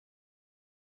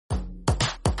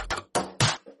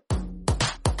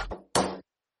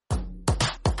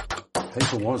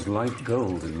Paper was like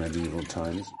gold in medieval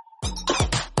times.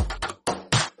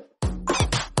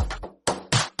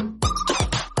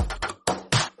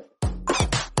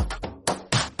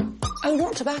 Oh,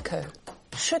 not tobacco.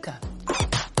 Sugar.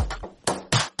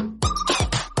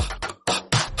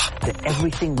 That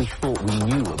everything we thought we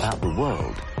knew about the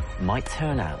world might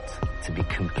turn out to be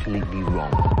completely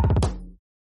wrong.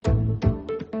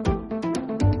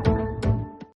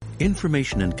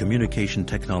 Information and communication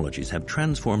technologies have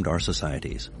transformed our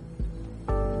societies.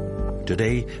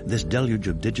 Today, this deluge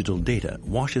of digital data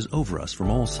washes over us from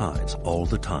all sides, all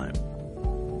the time.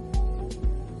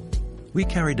 We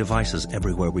carry devices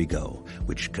everywhere we go,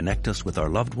 which connect us with our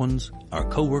loved ones, our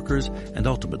co-workers, and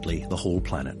ultimately the whole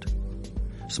planet.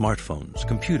 Smartphones,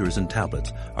 computers, and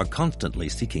tablets are constantly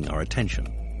seeking our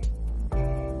attention.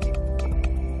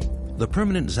 The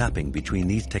permanent zapping between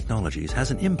these technologies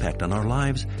has an impact on our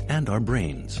lives and our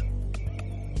brains.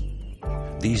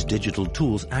 These digital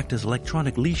tools act as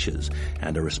electronic leashes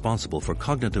and are responsible for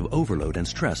cognitive overload and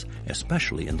stress,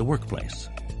 especially in the workplace.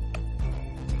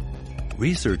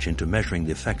 Research into measuring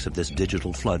the effects of this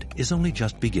digital flood is only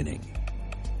just beginning.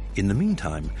 In the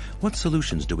meantime, what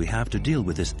solutions do we have to deal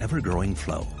with this ever-growing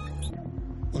flow?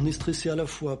 We're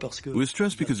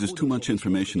stressed because there's too much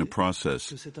information to process.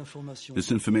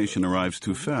 This information arrives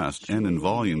too fast and in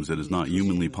volumes that is not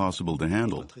humanly possible to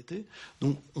handle.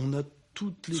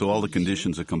 So all the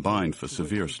conditions are combined for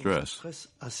severe stress.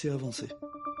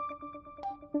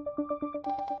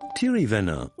 Thierry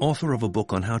Venin, author of a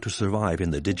book on how to survive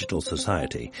in the digital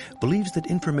society, believes that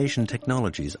information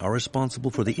technologies are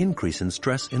responsible for the increase in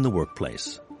stress in the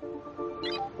workplace.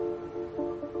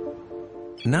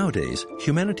 Nowadays,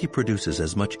 humanity produces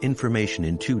as much information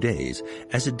in 2 days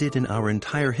as it did in our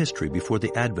entire history before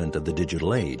the advent of the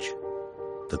digital age.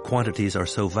 The quantities are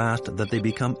so vast that they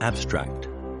become abstract.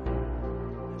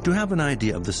 To have an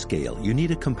idea of the scale, you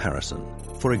need a comparison.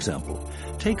 For example,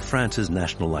 take France's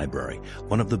National Library,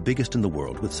 one of the biggest in the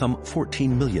world with some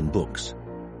 14 million books.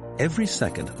 Every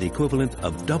second, the equivalent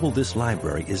of double this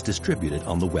library is distributed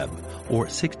on the web, or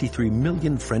 63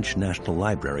 million French national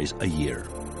libraries a year.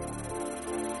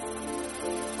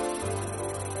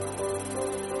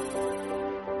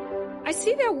 I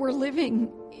see that we're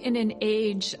living in an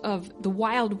age of the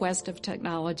Wild West of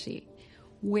technology,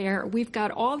 where we've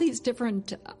got all these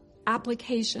different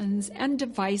applications and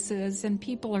devices, and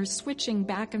people are switching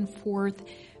back and forth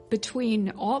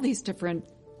between all these different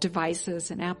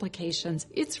devices and applications.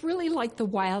 It's really like the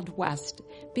Wild West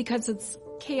because it's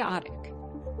chaotic.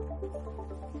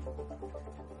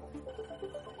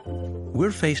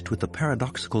 We're faced with a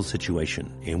paradoxical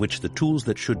situation in which the tools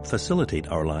that should facilitate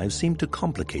our lives seem to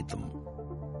complicate them.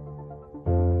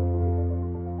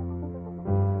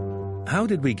 How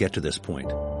did we get to this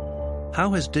point?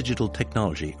 How has digital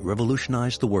technology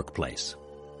revolutionized the workplace?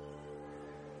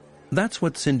 That's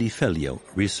what Cindy Fellio,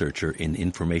 researcher in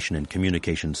information and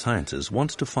communication sciences,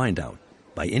 wants to find out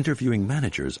by interviewing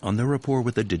managers on their rapport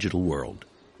with the digital world.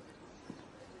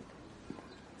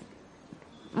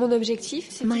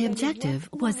 My objective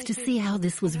was to see how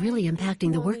this was really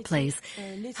impacting the workplace,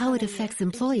 how it affects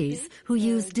employees who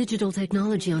use digital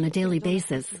technology on a daily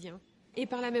basis.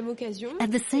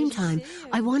 At the same time,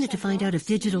 I wanted to find out if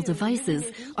digital devices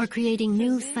are creating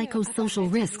new psychosocial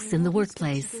risks in the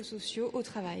workplace.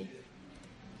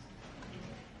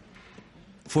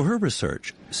 For her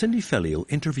research, Cindy Fellio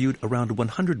interviewed around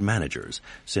 100 managers,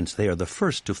 since they are the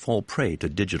first to fall prey to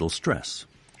digital stress.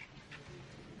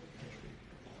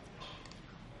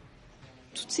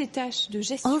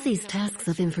 All these tasks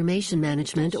of information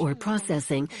management or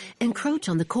processing encroach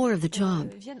on the core of the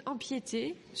job.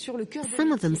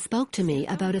 Some of them spoke to me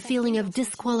about a feeling of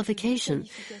disqualification,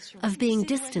 of being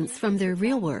distanced from their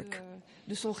real work.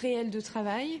 In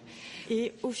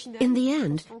the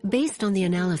end, based on the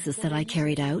analysis that I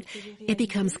carried out, it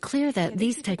becomes clear that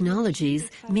these technologies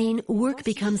mean work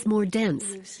becomes more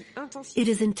dense. It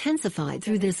is intensified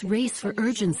through this race for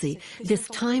urgency, this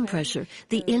time pressure,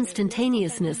 the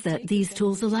instantaneousness that these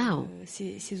tools allow.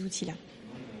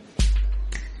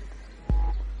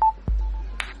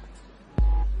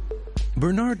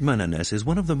 Bernard Mananes is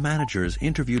one of the managers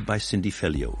interviewed by Cindy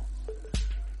Fellio.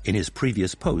 In his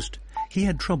previous post, he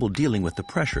had trouble dealing with the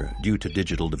pressure due to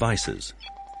digital devices.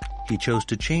 He chose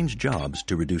to change jobs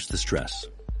to reduce the stress.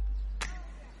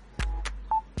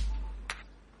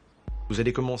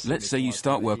 Let's say you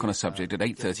start work on a subject at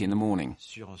 8:30 in the morning.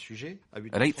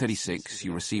 At 8:36,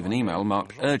 you receive an email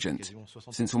marked urgent,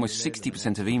 since almost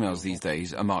 60% of emails these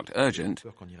days are marked urgent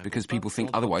because people think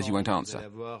otherwise you won't answer.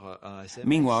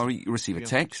 Meanwhile, you receive a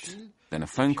text, then a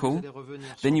phone call,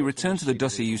 then you return to the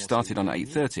dossier you started on at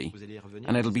 8:30,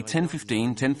 and it'll be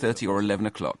 10:15, 10:30 or 11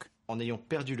 o'clock.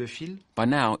 By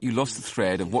now, you lost the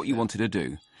thread of what you wanted to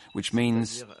do, which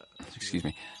means... Excuse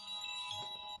me.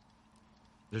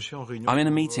 I'm in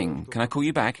a meeting. Can I call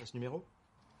you back?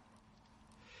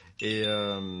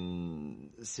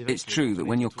 It's true that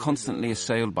when you're constantly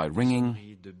assailed by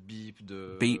ringing,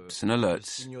 beeps and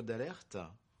alerts,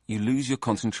 you lose your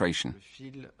concentration.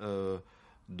 You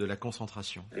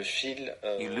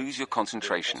lose your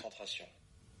concentration.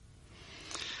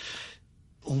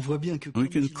 We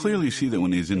can clearly see that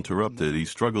when he's interrupted, he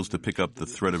struggles to pick up the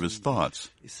thread of his thoughts.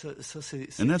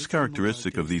 And that's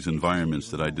characteristic of these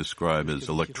environments that I describe as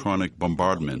electronic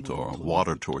bombardment or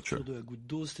water torture.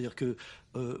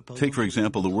 Take, for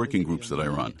example, the working groups that I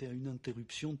run.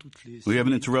 We have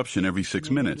an interruption every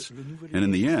 6 minutes. And in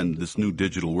the end, this new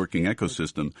digital working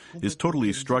ecosystem is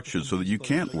totally structured so that you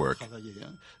can't work.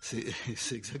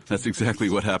 That's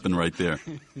exactly what happened right there.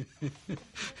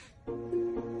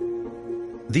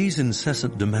 These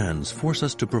incessant demands force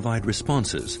us to provide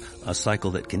responses, a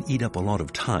cycle that can eat up a lot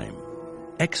of time.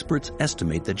 Experts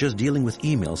estimate that just dealing with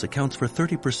emails accounts for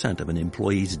 30% of an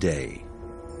employee's day.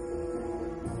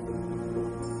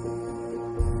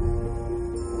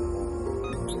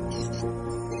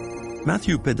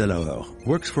 Matthew Pedaleur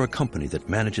works for a company that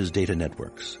manages data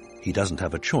networks. He doesn't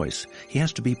have a choice. He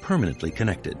has to be permanently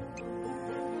connected.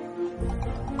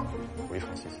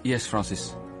 Yes,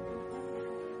 Francis.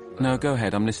 No, go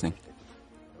ahead, I'm listening.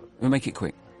 We'll make it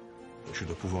quick.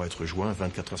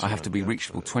 I have to be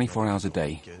reachable 24 hours a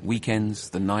day,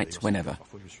 weekends, the night, whenever.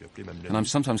 And I'm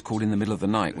sometimes called in the middle of the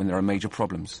night when there are major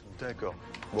problems.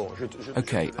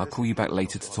 Okay, I'll call you back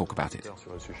later to talk about it.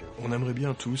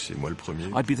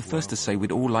 I'd be the first to say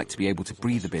we'd all like to be able to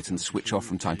breathe a bit and switch off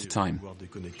from time to time.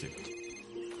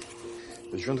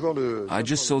 I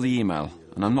just saw the email,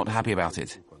 and I'm not happy about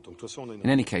it.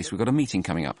 In any case, we've got a meeting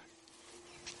coming up.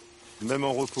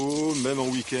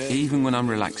 Even when I'm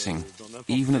relaxing,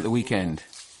 even at the weekend,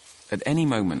 at any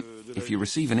moment, if you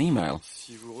receive an email,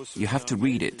 you have to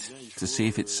read it to see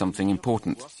if it's something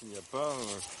important.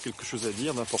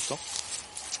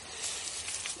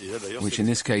 Which in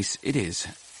this case, it is.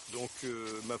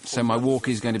 So my walk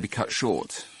is going to be cut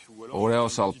short, or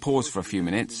else I'll pause for a few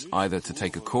minutes, either to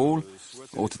take a call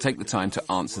or to take the time to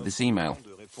answer this email.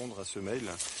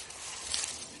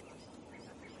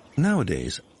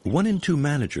 Nowadays, 1 in 2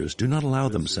 managers do not allow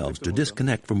themselves to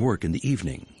disconnect from work in the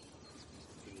evening.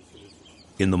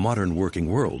 In the modern working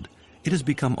world, it has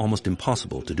become almost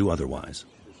impossible to do otherwise.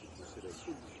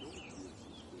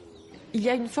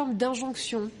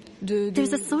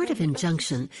 There's a sort of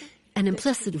injunction, an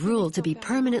implicit rule to be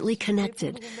permanently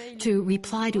connected, to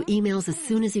reply to emails as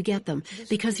soon as you get them,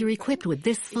 because you're equipped with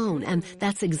this phone, and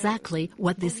that's exactly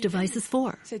what this device is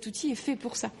for.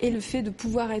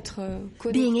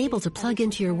 Being able to plug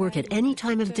into your work at any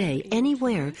time of day,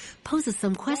 anywhere, poses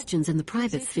some questions in the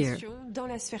private sphere.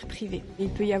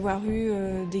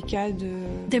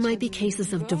 There might be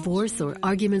cases of divorce or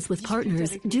arguments with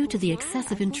partners due to the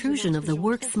excessive intrusion of the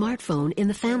work smartphone in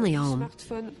the family home.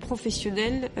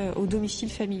 Au domicile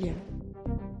familial.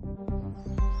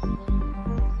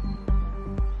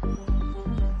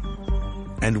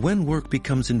 And when work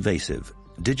becomes invasive,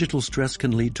 digital stress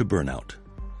can lead to burnout.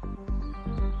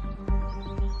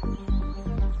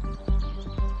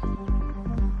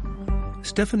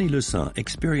 Stephanie Lussin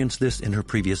experienced this in her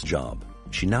previous job.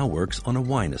 She now works on a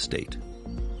wine estate.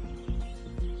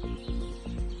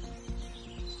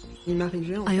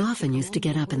 I often used to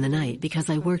get up in the night because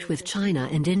I worked with China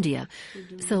and India,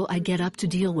 so I'd get up to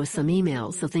deal with some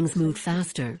emails so things moved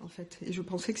faster.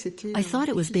 I thought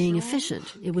it was being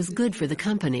efficient. It was good for the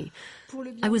company.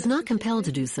 I was not compelled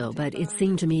to do so, but it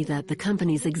seemed to me that the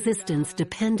company's existence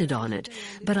depended on it,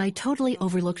 but I totally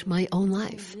overlooked my own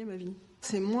life.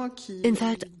 In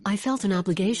fact, I felt an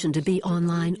obligation to be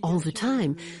online all the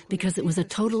time because it was a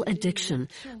total addiction.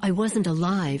 I wasn't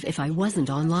alive if I wasn't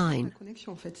online.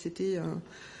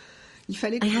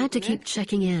 I had to keep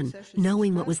checking in,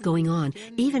 knowing what was going on,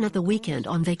 even at the weekend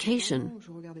on vacation.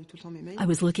 I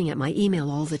was looking at my email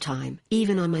all the time,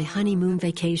 even on my honeymoon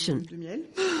vacation.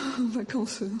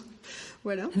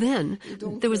 Then,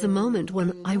 there was a moment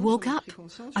when I woke up.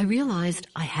 I realized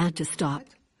I had to stop.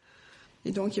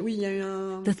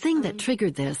 The thing that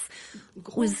triggered this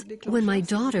was when my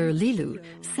daughter, Lilu,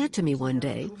 said to me one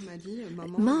day,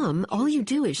 "Mom, all you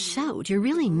do is shout. You're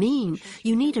really mean.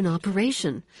 You need an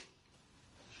operation."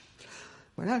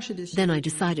 Then I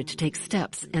decided to take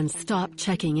steps and stop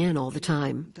checking in all the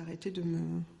time.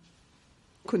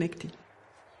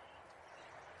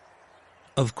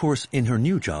 Of course, in her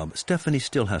new job, Stephanie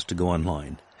still has to go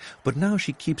online, but now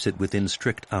she keeps it within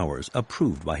strict hours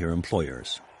approved by her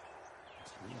employers.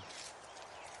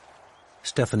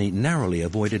 Stephanie narrowly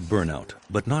avoided burnout,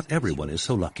 but not everyone is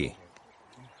so lucky.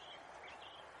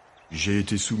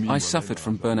 I suffered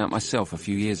from burnout myself a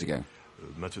few years ago.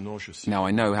 Now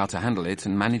I know how to handle it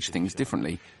and manage things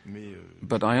differently,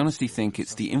 but I honestly think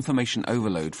it's the information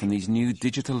overload from these new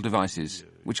digital devices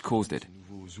which caused it.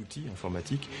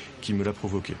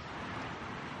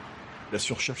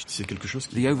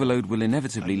 The overload will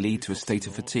inevitably lead to a state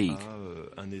of fatigue,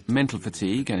 mental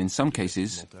fatigue, and in some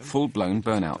cases, full-blown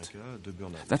burnout.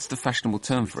 That's the fashionable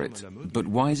term for it. But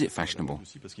why is it fashionable?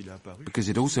 Because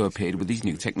it also appeared with these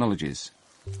new technologies.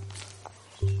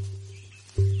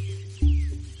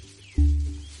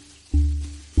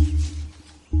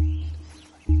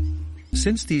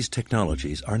 Since these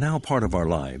technologies are now part of our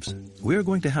lives, we're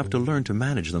going to have to learn to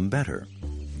manage them better.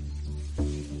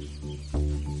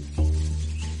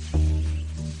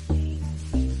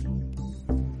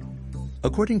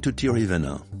 According to Thierry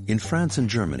Venin, in France and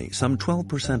Germany, some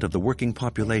 12% of the working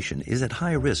population is at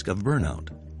high risk of burnout.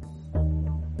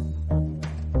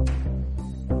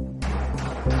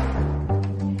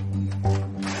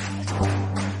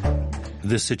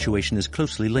 This situation is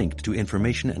closely linked to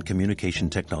information and communication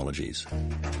technologies.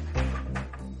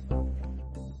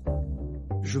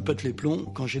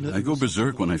 I go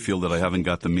berserk when I feel that I haven't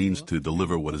got the means to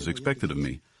deliver what is expected of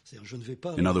me.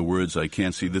 In other words, I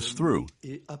can't see this through.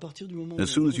 As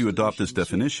soon as you adopt this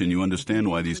definition, you understand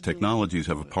why these technologies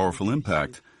have a powerful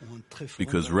impact.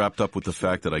 Because wrapped up with the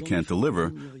fact that I can't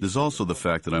deliver, there's also the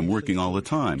fact that I'm working all the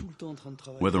time.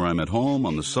 Whether I'm at home,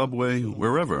 on the subway,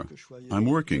 wherever, I'm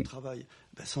working.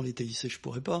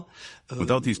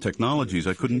 Without these technologies,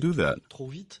 I couldn't do that.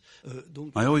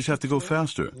 I always have to go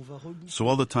faster. So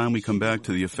all the time we come back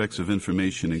to the effects of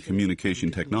information and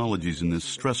communication technologies in this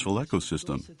stressful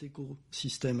ecosystem.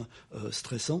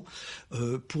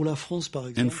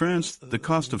 In France, the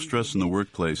cost of stress in the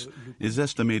workplace is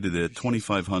estimated at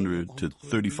 2,500 to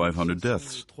 3,500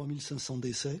 deaths.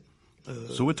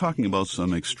 So we're talking about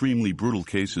some extremely brutal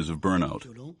cases of burnout.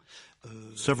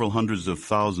 Several hundreds of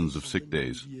thousands of sick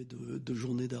days.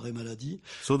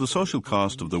 So the social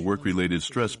cost of the work-related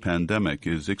stress pandemic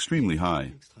is extremely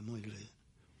high.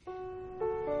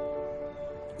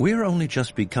 We're only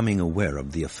just becoming aware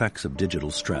of the effects of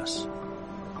digital stress.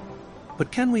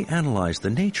 But can we analyze the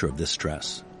nature of this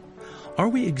stress? Are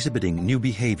we exhibiting new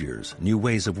behaviors, new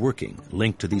ways of working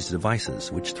linked to these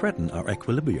devices which threaten our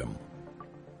equilibrium?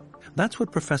 That's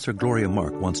what Professor Gloria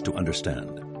Mark wants to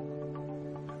understand.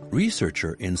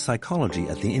 Researcher in psychology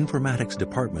at the informatics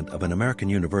department of an American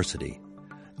university,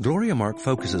 Gloria Mark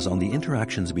focuses on the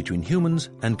interactions between humans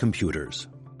and computers.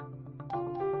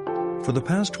 For the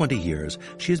past 20 years,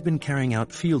 she has been carrying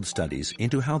out field studies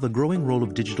into how the growing role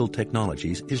of digital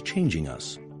technologies is changing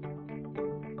us.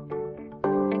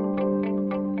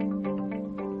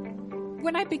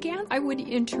 When I began, I would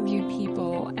interview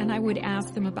people and I would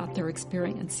ask them about their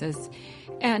experiences,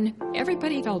 and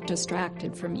everybody felt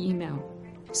distracted from email.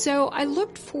 So I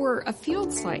looked for a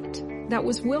field site that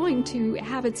was willing to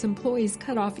have its employees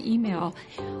cut off email.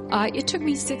 It took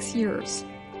me 6 years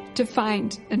to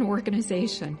find an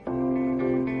organization.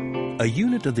 A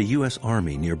unit of the U.S.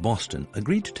 Army near Boston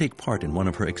agreed to take part in one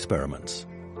of her experiments.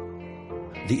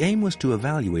 The aim was to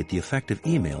evaluate the effect of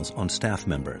emails on staff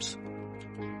members.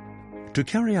 To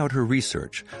carry out her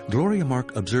research, Gloria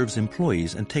Mark observes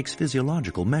employees and takes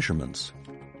physiological measurements.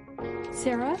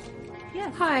 Sarah?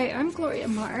 Yes. Hi, I'm Gloria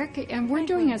Mark, and we're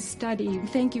doing a study.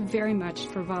 Thank you very much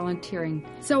for volunteering.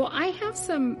 So I have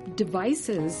some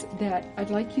devices that I'd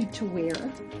like you to wear.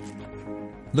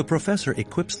 The professor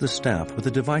equips the staff with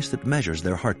a device that measures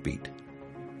their heartbeat.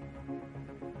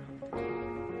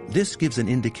 This gives an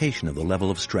indication of the level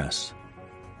of stress.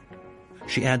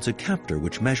 She adds a captor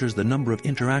which measures the number of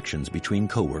interactions between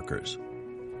coworkers.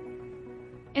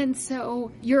 And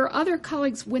so your other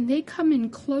colleagues, when they come in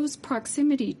close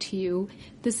proximity to you,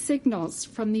 the signals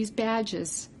from these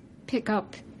badges pick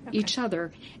up each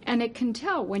other, and it can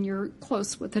tell when you're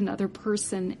close with another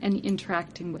person and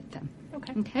interacting with them.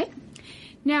 Okay?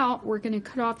 Now we're going to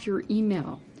cut off your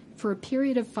email for a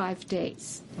period of 5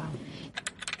 days. Wow.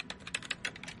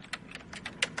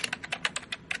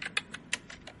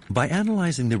 By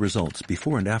analyzing the results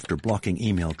before and after blocking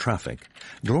email traffic,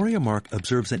 Gloria Mark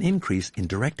observes an increase in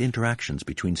direct interactions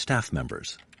between staff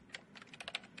members.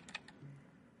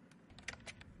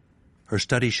 Her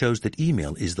study shows that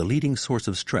email is the leading source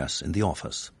of stress in the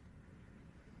office.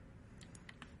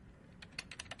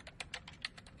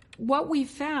 What we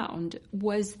found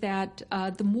was that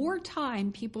the more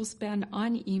time people spend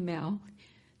on email,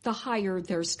 the higher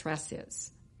their stress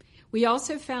is. We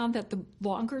also found that the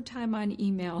longer time on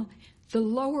email, the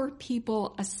lower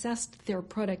people assessed their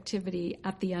productivity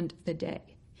at the end of the day.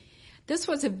 This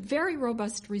was a very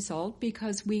robust result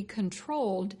because we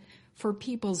controlled for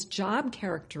people's job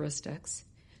characteristics.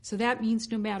 So that means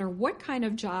no matter what kind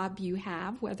of job you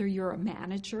have, whether you're a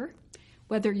manager,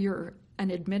 whether you're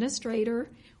an administrator,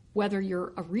 whether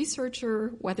you're a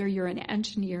researcher, whether you're an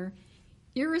engineer,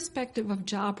 irrespective of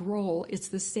job role, it's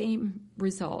the same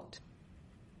result.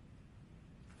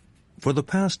 For the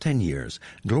past 10 years,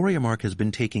 Gloria Mark has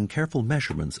been taking careful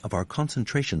measurements of our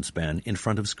concentration span in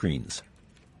front of screens.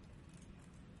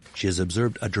 She has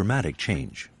observed a dramatic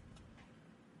change.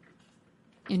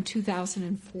 In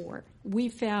 2004, we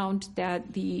found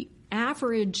that the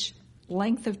average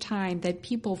length of time that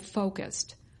people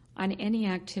focused on any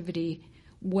activity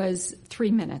was 3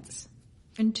 minutes.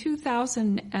 In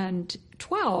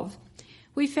 2012,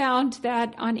 we found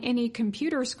that on any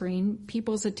computer screen,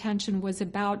 people's attention was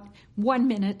about 1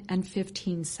 minute and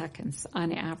 15 seconds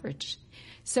on average.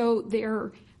 So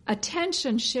their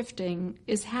attention shifting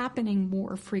is happening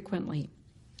more frequently.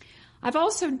 I've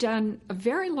also done a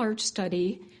very large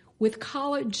study with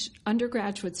college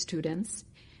undergraduate students.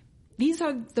 These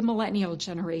are the millennial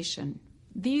generation.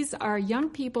 These are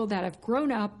young people that have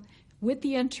grown up with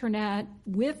the internet,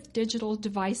 with digital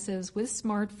devices, with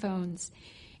smartphones,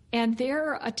 and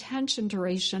their attention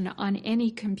duration on any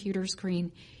computer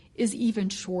screen is even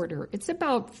shorter. It's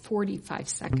about 45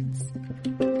 seconds.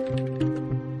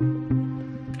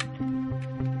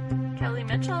 Kelly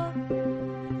Mitchell.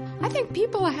 I think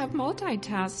people have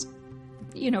multitasked,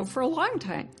 for a long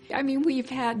time. I mean, we've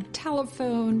had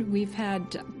telephone, we've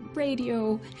had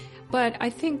radio, but I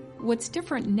think what's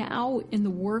different now in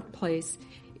the workplace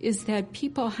is that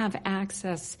people have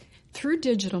access through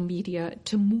digital media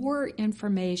to more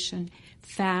information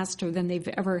faster than they've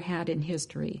ever had in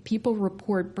history. People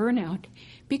report burnout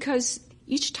because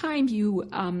each time you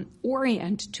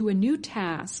orient to a new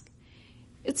task,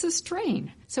 it's a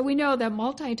strain. So we know that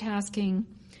multitasking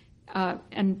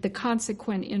and the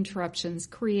consequent interruptions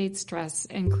create stress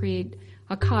and create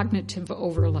a cognitive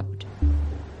overload.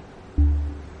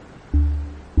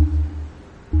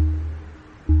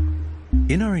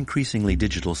 In our increasingly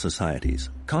digital societies,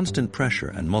 constant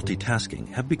pressure and multitasking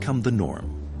have become the norm.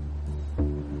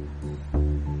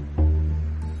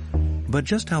 But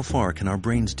just how far can our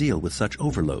brains deal with such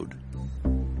overload?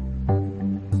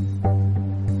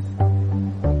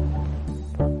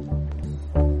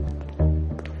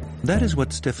 That is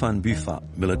what Stéphane Buffat,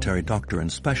 military doctor and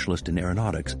specialist in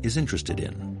aeronautics, is interested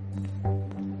in.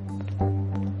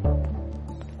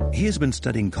 He has been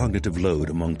studying cognitive load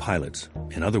among pilots.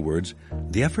 In other words,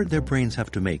 the effort their brains have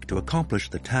to make to accomplish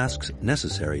the tasks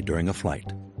necessary during a flight.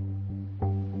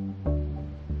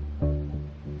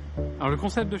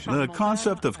 The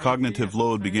concept of cognitive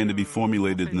load began to be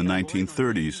formulated in the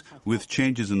 1930s with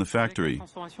changes in the factory.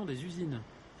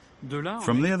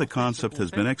 From there, the concept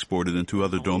has been exported into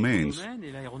other domains.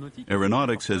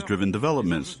 Aeronautics has driven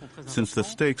developments, since the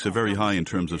stakes are very high in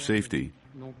terms of safety.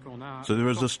 So there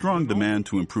is a strong demand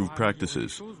to improve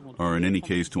practices, or in any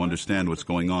case to understand what's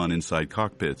going on inside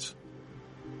cockpits.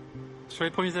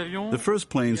 The first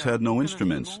planes had no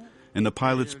instruments, and the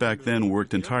pilots back then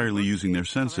worked entirely using their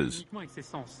senses.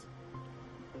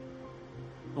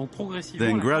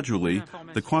 Then gradually,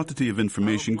 the quantity of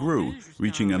information grew,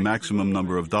 reaching a maximum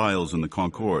number of dials in the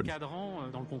Concorde.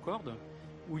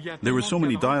 There were so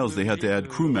many dials they had to add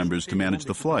crew members to manage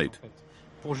the flight.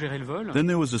 Then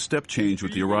there was a step change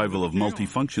with the arrival of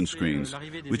multifunction screens,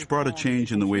 which brought a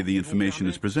change in the way the information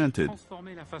is presented.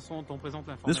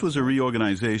 This was a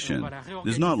reorganization.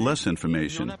 There's not less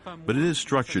information, but it is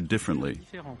structured differently.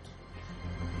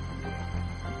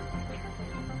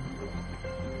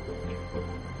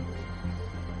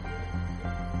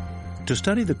 To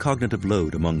study the cognitive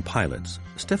load among pilots,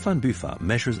 Stéphane Buffat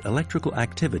measures electrical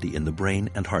activity in the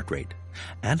brain and heart rate,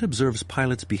 and observes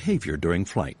pilots' behavior during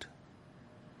flight.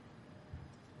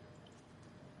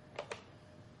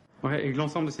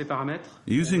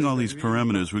 Using all these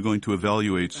parameters, we're going to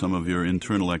evaluate some of your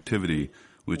internal activity,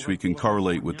 which we can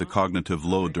correlate with the cognitive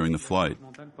load during the flight.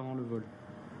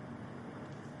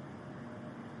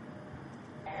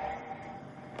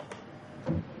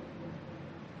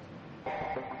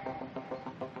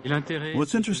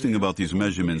 What's interesting about these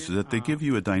measurements is that they give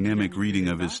you a dynamic reading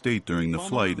of his state during the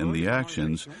flight and the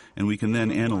actions, and we can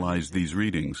then analyze these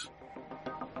readings.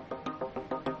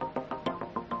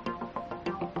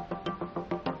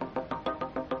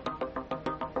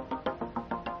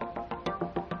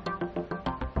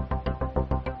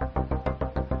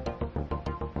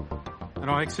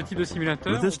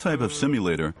 With this type of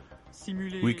simulator,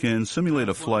 we can simulate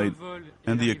a flight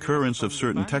and the occurrence of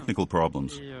certain technical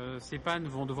problems.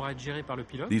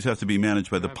 These have to be managed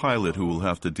by the pilot, who will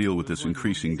have to deal with this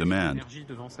increasing demand.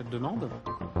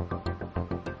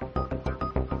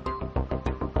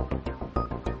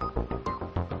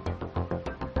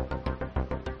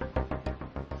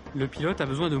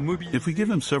 If we give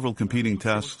him several competing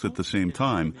tasks at the same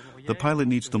time, the pilot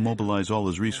needs to mobilize all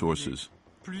his resources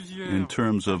in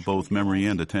terms of both memory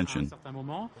and attention.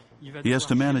 He has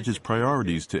to manage his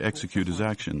priorities to execute his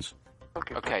actions.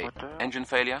 Okay, engine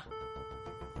failure.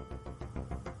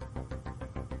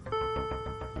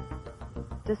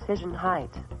 Decision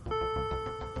height.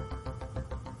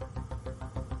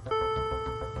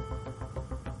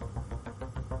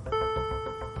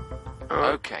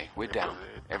 Okay, we're down.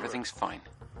 Everything's fine.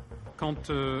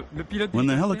 When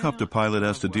the helicopter pilot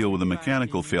has to deal with a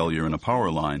mechanical failure in a power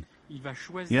line,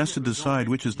 he has to decide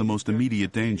which is the most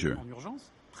immediate danger.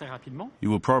 He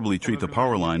will probably treat the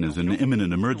power line as an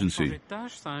imminent emergency,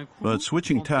 but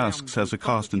switching tasks has a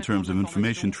cost in terms of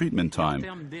information treatment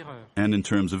time and in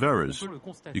terms of errors.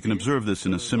 You can observe this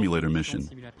in a simulator mission.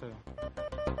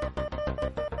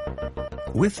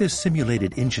 With this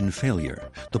simulated engine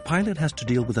failure, the pilot has to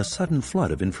deal with a sudden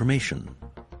flood of information.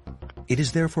 It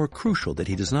is therefore crucial that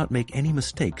he does not make any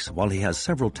mistakes while he has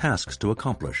several tasks to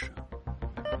accomplish.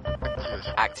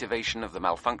 Activation of the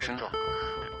malfunction.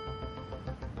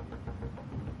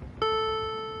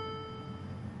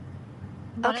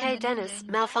 Okay, Dennis,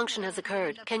 malfunction has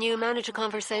occurred. Can you manage a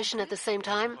conversation at the same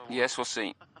time? Yes, we'll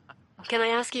see. Can I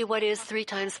ask you what is 3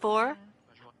 times 4?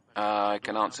 I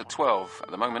can answer 12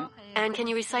 at the moment. And can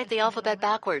you recite the alphabet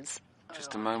backwards?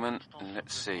 Just a moment.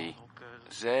 Let's see.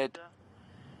 Z,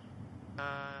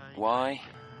 Y.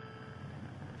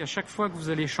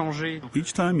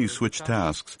 Each time you switch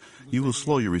tasks, you will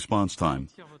slow your response time,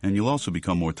 and you'll also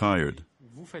become more tired.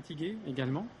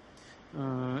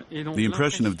 The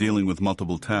impression of dealing with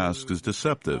multiple tasks is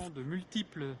deceptive,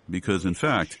 because in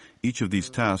fact, each of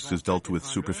these tasks is dealt with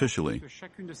superficially.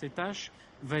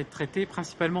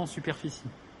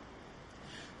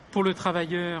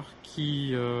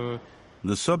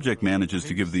 The subject manages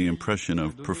to give the impression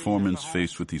of performance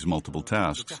faced with these multiple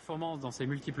tasks.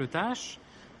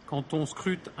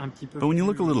 But when you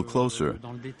look a little closer,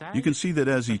 you can see that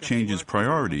as he changes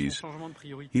priorities,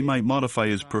 he might modify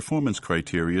his performance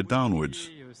criteria downwards.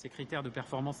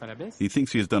 He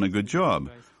thinks he has done a good job,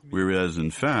 whereas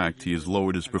in fact he has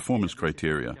lowered his performance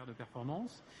criteria.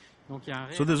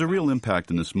 So there's a real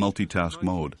impact in this multitask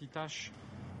mode.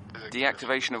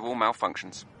 Deactivation of all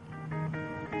malfunctions.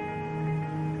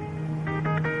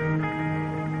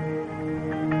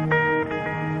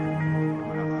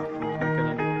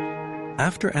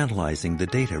 After analyzing the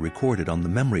data recorded on the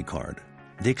memory card,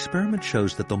 the experiment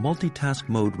shows that the multitask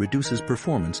mode reduces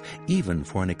performance even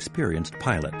for an experienced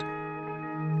pilot.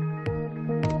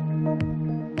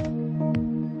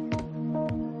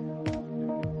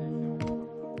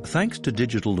 Thanks to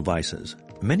digital devices,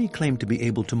 many claim to be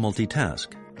able to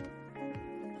multitask.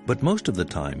 But most of the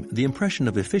time, the impression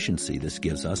of efficiency this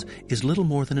gives us is little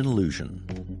more than an illusion.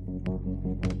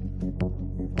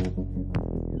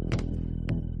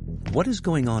 What is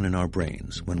going on in our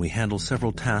brains when we handle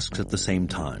several tasks at the same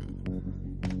time?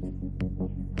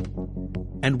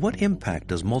 And what impact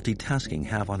does multitasking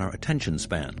have on our attention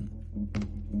span?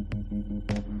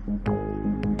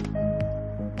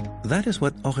 That is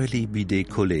what Aurélie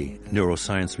Bidet-Collet,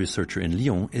 neuroscience researcher in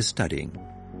Lyon, is studying.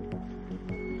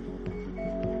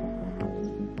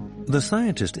 The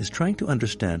scientist is trying to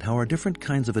understand how our different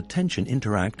kinds of attention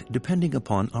interact depending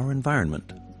upon our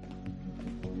environment.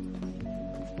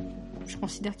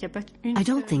 I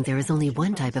don't think there is only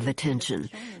one type of attention,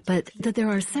 but that there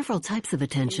are several types of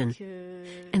attention,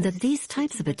 and that these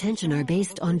types of attention are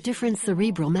based on different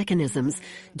cerebral mechanisms,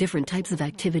 different types of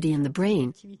activity in the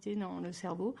brain.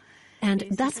 And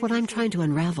that's what I'm trying to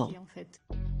unravel.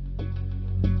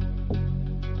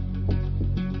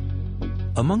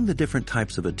 Among the different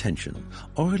types of attention,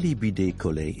 Aurélie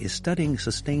Bidet-Collet is studying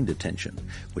sustained attention,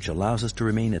 which allows us to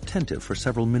remain attentive for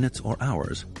several minutes or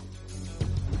hours,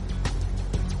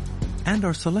 and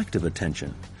our selective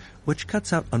attention, which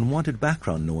cuts out unwanted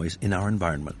background noise in our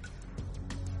environment.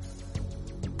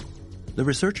 The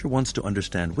researcher wants to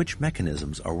understand which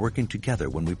mechanisms are working together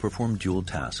when we perform dual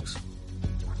tasks.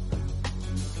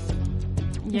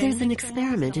 There's an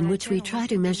experiment in which we try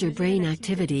to measure brain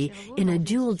activity in a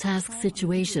dual task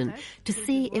situation to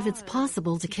see if it's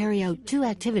possible to carry out two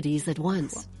activities at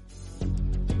once.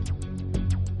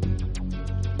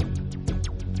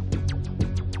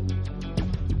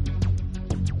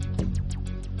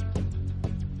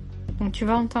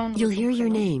 You'll hear your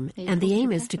name, and the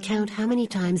aim is to count how many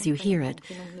times you hear it.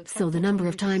 So the number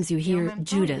of times you hear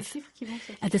Judith.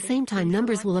 At the same time,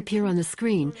 numbers will appear on the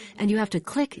screen, and you have to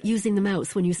click using the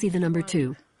mouse when you see the number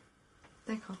 2.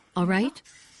 All right?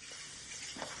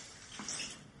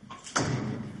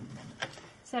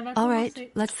 All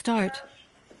right, let's start.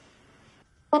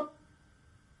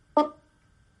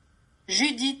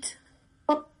 Judith.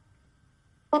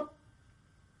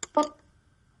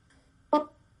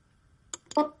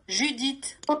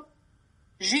 Judith.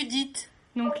 Judith.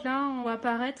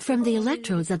 From the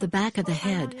electrodes at the back of the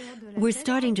head, we're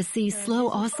starting to see slow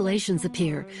oscillations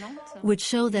appear, which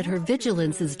show that her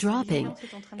vigilance is dropping,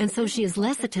 and so she is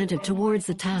less attentive towards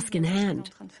the task in hand.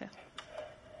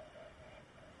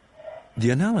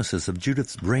 The analysis of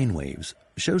Judith's brainwaves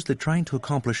shows that trying to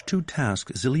accomplish two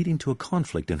tasks is leading to a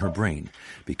conflict in her brain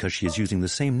because she is using the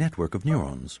same network of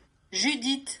neurons.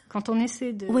 Judith.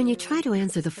 When you try to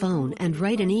answer the phone and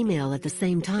write an email at the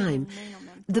same time,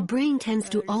 the brain tends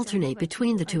to alternate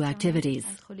between the two activities.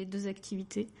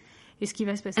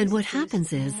 And what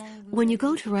happens is, when you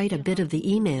go to write a bit of the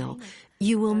email,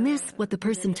 you will miss what the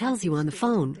person tells you on the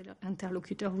phone.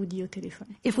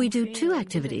 If we do two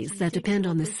activities that depend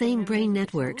on the same brain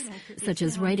networks, such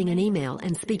as writing an email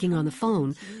and speaking on the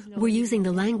phone, we're using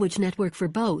the language network for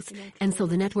both, and so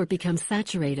the network becomes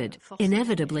saturated.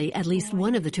 Inevitably, at least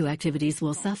one of the two activities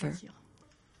will suffer.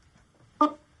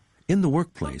 In the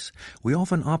workplace, we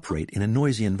often operate in a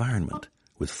noisy environment,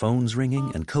 with phones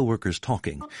ringing and coworkers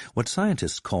talking, what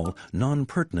scientists call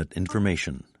non-pertinent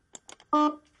information.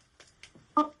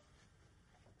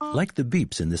 Like the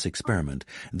beeps in this experiment,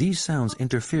 these sounds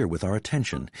interfere with our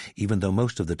attention, even though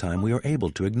most of the time we are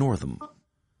able to ignore them.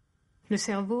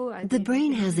 The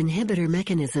brain has inhibitor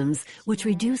mechanisms which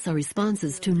reduce our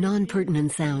responses to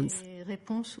non-pertinent sounds.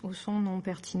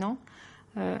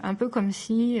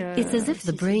 It's as if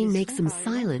the brain makes them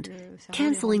silent,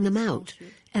 canceling them out,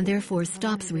 and therefore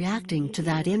stops reacting to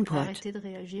that input.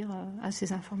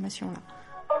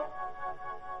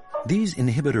 These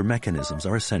inhibitor mechanisms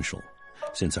are essential,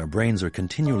 since our brains are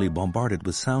continually bombarded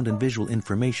with sound and visual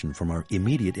information from our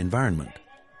immediate environment.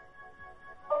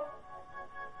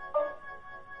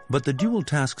 But the dual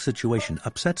task situation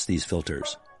upsets these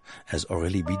filters, as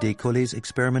Aurélie Bidet-Collet's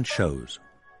experiment shows.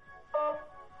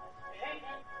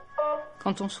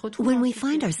 When we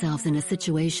find ourselves in a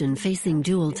situation facing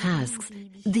dual tasks,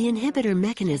 the inhibitor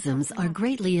mechanisms are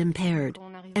greatly impaired,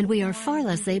 and we are far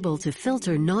less able to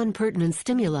filter non-pertinent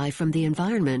stimuli from the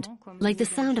environment, like the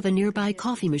sound of a nearby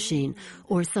coffee machine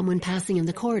or someone passing in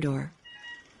the corridor.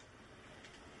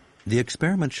 The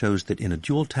experiment shows that in a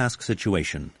dual task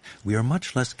situation, we are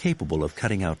much less capable of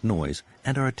cutting out noise,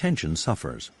 and our attention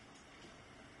suffers.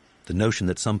 The notion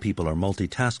that some people are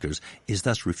multitaskers is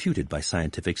thus refuted by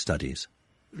scientific studies.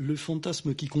 The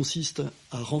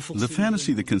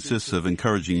fantasy that consists of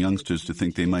encouraging youngsters to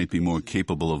think they might be more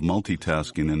capable of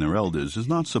multitasking than their elders is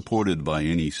not supported by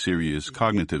any serious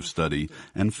cognitive study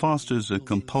and fosters a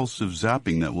compulsive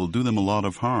zapping that will do them a lot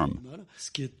of harm.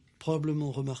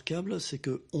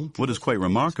 What is quite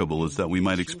remarkable is that we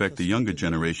might expect the younger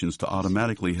generations to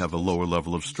automatically have a lower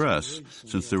level of stress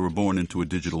since they were born into a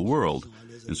digital world,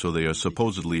 and so they are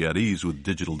supposedly at ease with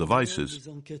digital devices.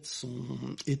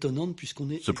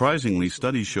 Surprisingly,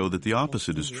 studies show that the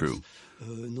opposite is true.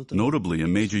 Notably, a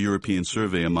major European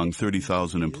survey among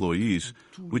 30,000 employees,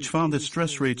 which found that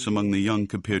stress rates among the young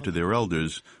compared to their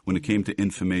elders when it came to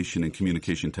information and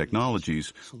communication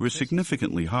technologies were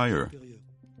significantly higher.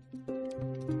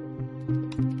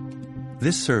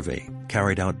 This survey,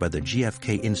 carried out by the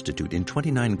GfK Institute in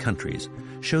 29 countries,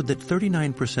 showed that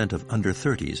 39% of under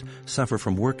 30s suffer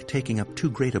from work taking up too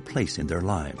great a place in their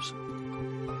lives.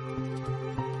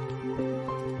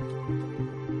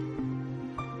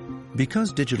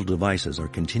 Because digital devices are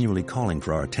continually calling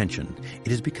for our attention,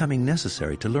 it is becoming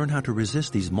necessary to learn how to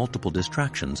resist these multiple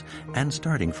distractions, and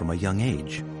starting from a young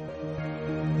age.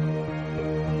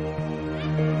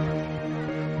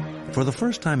 For the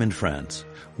first time in France,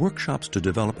 workshops to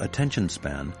develop attention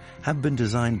span have been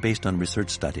designed based on research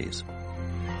studies.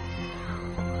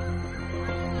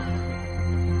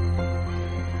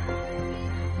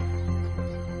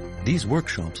 These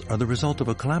workshops are the result of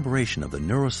a collaboration of the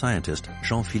neuroscientist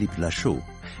Jean-Philippe Lachaud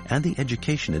and the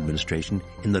Education Administration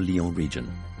in the Lyon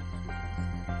region.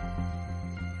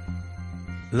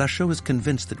 Lachaud is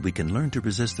convinced that we can learn to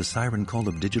resist the siren call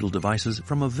of digital devices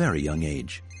from a very young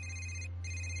age.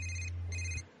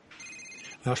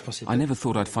 I never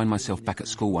thought I'd find myself back at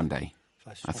school one day.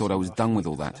 I thought I was done with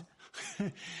all that.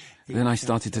 Then I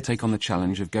started to take on the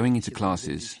challenge of going into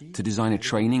classes to design a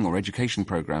training or education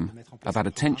program about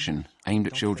attention aimed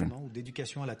at children.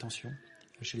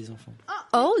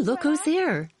 Oh, look who's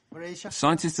here.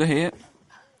 Scientists are here.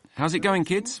 How's it going,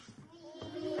 kids?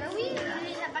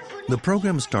 The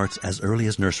program starts as early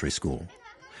as nursery school.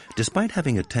 Despite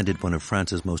having attended one of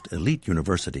France's most elite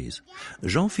universities,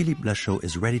 Jean-Philippe Lachaud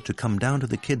is ready to come down to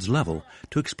the kids' level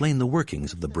to explain the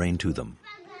workings of the brain to them.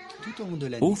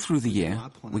 All through the year,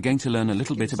 we're going to learn a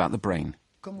little bit about the brain,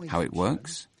 how it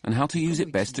works, and how to use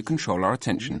it best to control our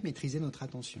attention.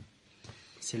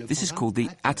 This is called the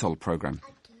ATOL program.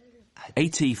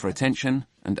 AT for attention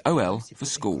and OL for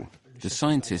school. The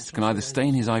scientist can either stay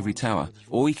in his ivory tower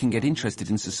or he can get interested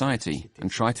in society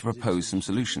and try to propose some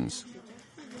solutions.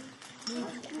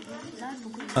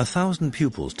 1,000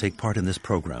 pupils take part in this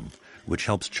program, which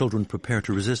helps children prepare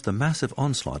to resist the massive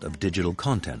onslaught of digital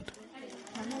content.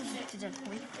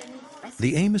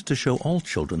 The aim is to show all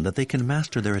children that they can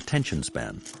master their attention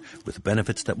span, with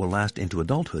benefits that will last into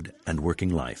adulthood and working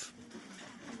life.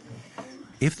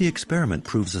 If the experiment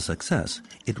proves a success,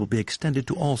 it will be extended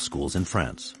to all schools in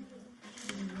France.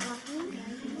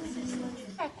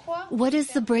 What is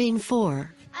the brain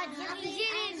for?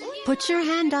 Put your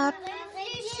hand up.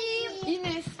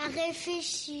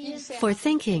 For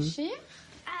thinking.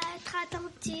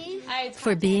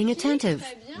 For being attentive.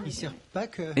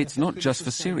 It's not just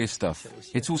for serious stuff.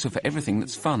 It's also for everything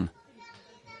that's fun.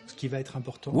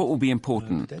 What will be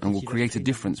important and will create a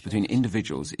difference between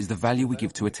individuals is the value we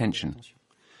give to attention.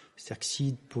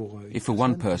 If for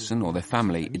one person or their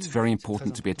family it's very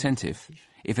important to be attentive,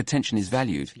 if attention is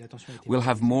valued, we'll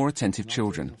have more attentive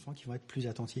children.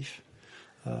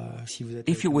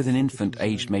 If you're with an infant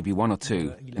aged maybe 1 or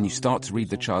 2 and you start to read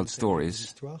the child's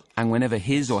stories, and whenever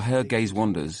his or her gaze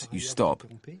wanders, you stop,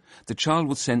 the child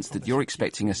will sense that you're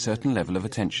expecting a certain level of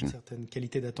attention.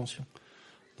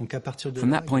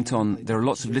 From that point on, there are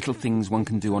lots of little things one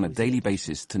can do on a daily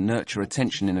basis to nurture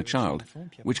attention in a child,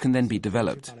 which can then be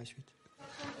developed.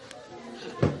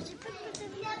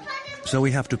 So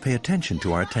we have to pay attention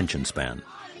to our attention span.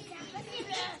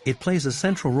 It plays a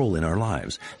central role in our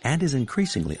lives and is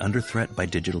increasingly under threat by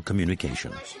digital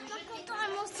communication.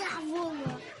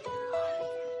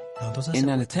 In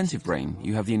an attentive brain,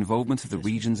 you have the involvement of the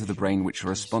regions of the brain which are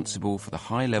responsible for the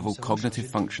high-level cognitive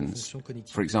functions.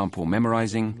 For example,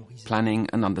 memorizing, planning,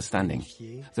 and understanding.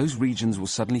 Those regions will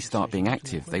suddenly start being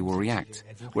active, they will react.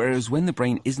 Whereas when the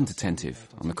brain isn't attentive,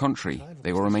 on the contrary,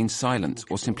 they will remain silent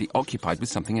or simply occupied with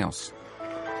something else.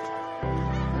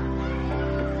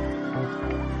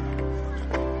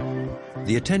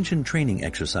 The attention training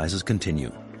exercises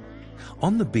continue.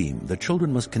 On the beam, the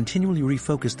children must continually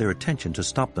refocus their attention to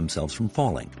stop themselves from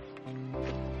falling.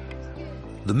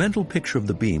 The mental picture of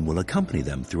the beam will accompany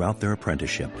them throughout their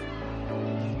apprenticeship.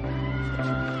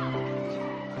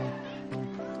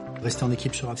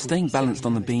 Staying balanced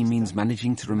on the beam means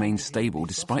managing to remain stable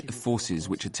despite the forces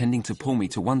which are tending to pull me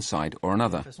to one side or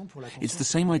another. It's the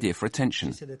same idea for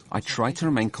attention. I try to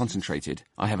remain concentrated.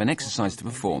 I have an exercise to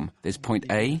perform. There's point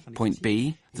A, point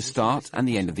B, the start and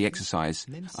the end of the exercise,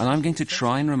 and I'm going to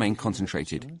try and remain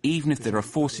concentrated, even if there are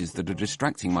forces that are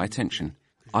distracting my attention.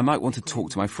 I might want to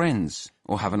talk to my friends,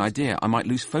 or have an idea. I might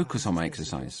lose focus on my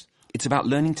exercise. It's about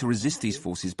learning to resist these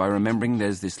forces by remembering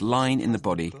there's this line in the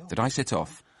body that I set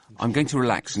off. I'm going to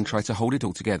relax and try to hold it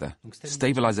all together.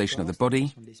 Stabilization of the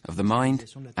body, of the mind,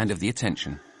 and of the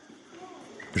attention.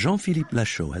 Jean-Philippe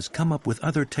Lachaud has come up with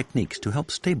other techniques to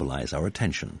help stabilize our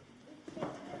attention.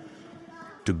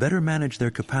 To better manage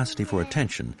their capacity for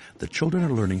attention, the children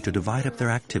are learning to divide up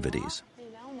their activities.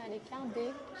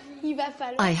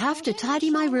 I have to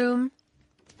tidy my room.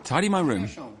 Tidy my room.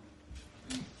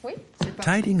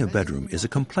 Tidying a bedroom is a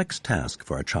complex task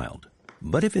for a child.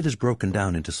 But if it is broken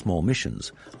down into small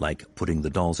missions, like putting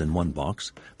the dolls in one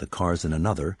box, the cars in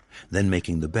another, then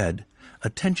making the bed,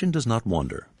 attention does not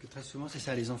wander.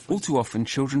 All too often,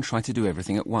 children try to do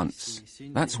everything at once.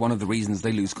 That's one of the reasons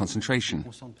they lose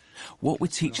concentration. What we're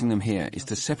teaching them here is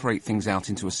to separate things out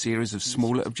into a series of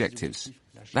smaller objectives.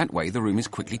 That way, the room is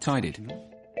quickly tidied.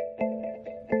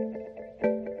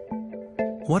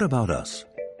 What about us?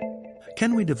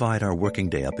 Can we divide our working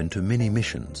day up into mini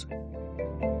missions?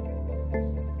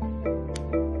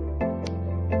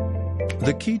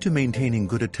 The key to maintaining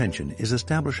good attention is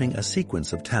establishing a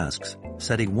sequence of tasks,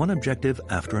 setting one objective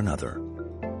after another.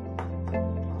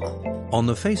 On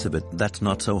the face of it, that's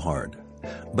not so hard.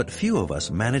 But few of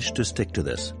us manage to stick to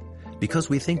this,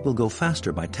 because we think we'll go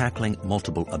faster by tackling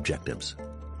multiple objectives.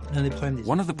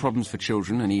 One of the problems for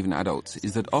children and even adults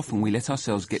is that often we let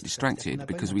ourselves get distracted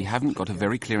because we haven't got a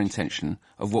very clear intention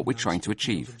of what we're trying to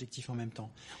achieve.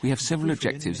 We have several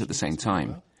objectives at the same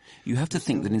time. You have to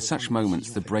think that in such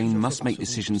moments the brain must make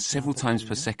decisions several times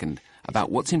per second about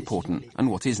what's important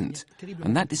and what isn't.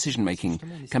 And that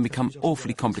decision-making can become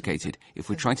awfully complicated if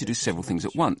we're trying to do several things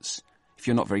at once, if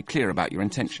you're not very clear about your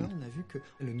intention.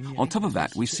 On top of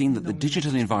that, we've seen that the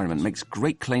digital environment makes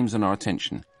great claims on our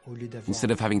attention. Instead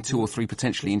of having 2 or 3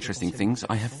 potentially interesting things,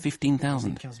 I have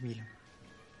 15,000.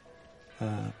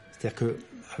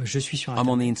 I'm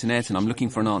on the internet and I'm looking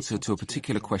for an answer to a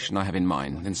particular question I have in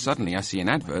mind. Then suddenly I see an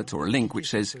advert or a link which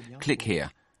says, click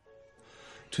here.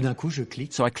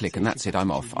 So I click and that's it, I'm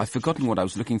off. I've forgotten what I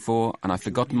was looking for and I've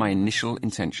forgotten my initial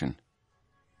intention.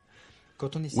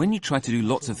 When you try to do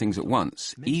lots of things at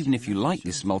once, even if you like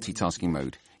this multitasking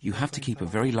mode, you have to keep a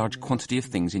very large quantity of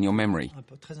things in your memory.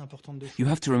 You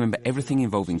have to remember everything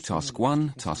involving task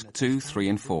 1, task 2, 3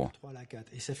 and 4.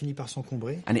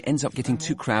 And it ends up getting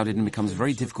too crowded and becomes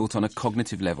very difficult on a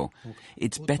cognitive level.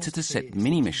 It's better to set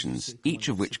mini-missions, each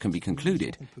of which can be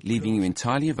concluded, leaving you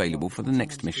entirely available for the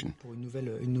next mission.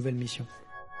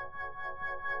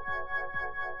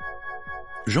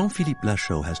 Jean-Philippe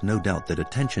Lachaud has no doubt that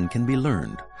attention can be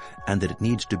learned and that it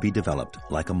needs to be developed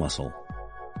like a muscle.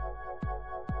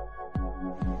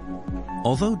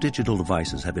 Although digital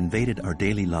devices have invaded our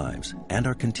daily lives and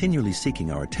are continually seeking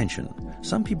our attention,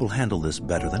 some people handle this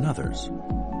better than others.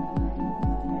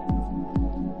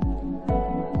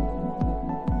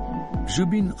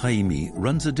 Jubin Raimi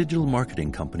runs a digital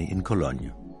marketing company in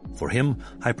Cologne. For him,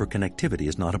 hyperconnectivity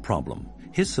is not a problem.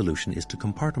 His solution is to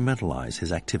compartmentalize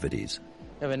his activities.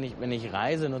 When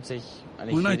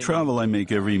I travel, I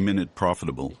make every minute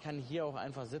profitable.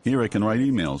 Here I can write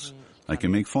emails. I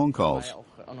can make phone calls.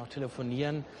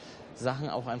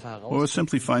 Or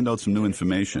simply find out some new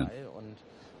information.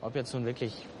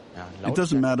 It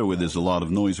doesn't matter whether there's a lot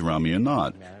of noise around me or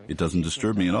not. It doesn't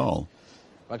disturb me at all.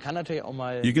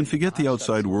 You can forget the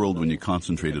outside world when you're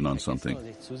concentrated on something.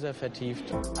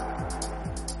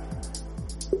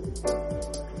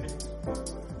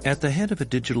 At the head of a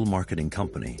digital marketing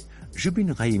company,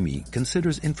 Jubin Raimi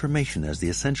considers information as the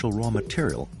essential raw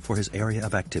material for his area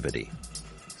of activity.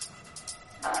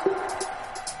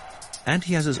 And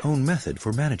he has his own method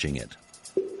for managing it.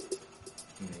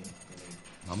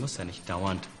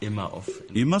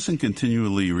 You mustn't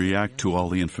continually react to all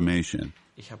the information.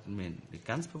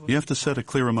 You have to set a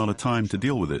clear amount of time to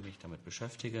deal with it.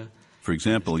 For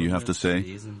example, you have to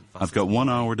say, I've got 1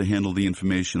 hour to handle the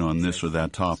information on this or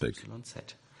that topic.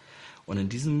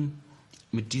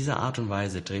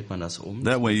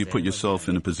 That way you put yourself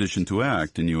in a position to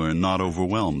act and you are not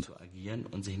overwhelmed.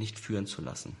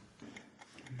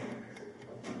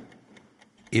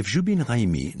 If Jubin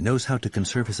Raimi knows how to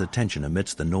conserve his attention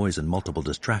amidst the noise and multiple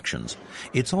distractions,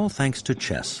 it's all thanks to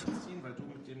chess.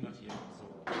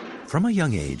 From a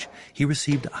young age, he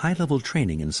received high-level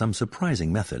training in some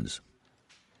surprising methods.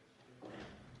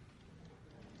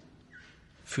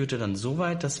 We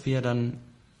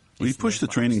pushed the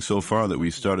training so far that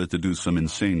we started to do some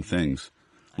insane things,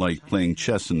 like playing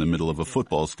chess in the middle of a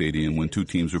football stadium when 2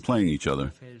 teams were playing each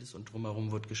other.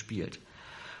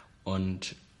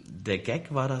 And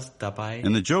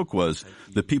the joke was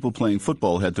that people playing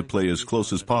football had to play as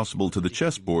close as possible to the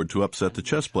chessboard to upset the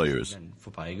chess players.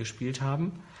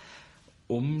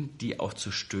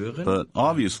 But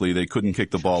obviously they couldn't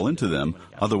kick the ball into them,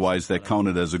 otherwise that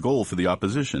counted as a goal for the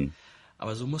opposition.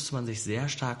 So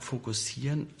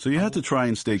you had to try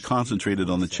and stay concentrated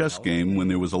on the chess game when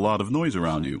there was a lot of noise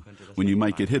around you, when you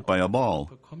might get hit by a ball.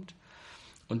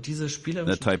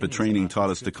 That type of training taught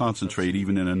us to concentrate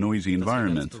even in a noisy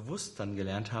environment.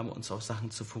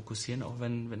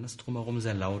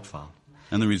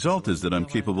 And the result is that I'm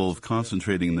capable of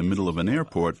concentrating in the middle of an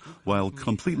airport while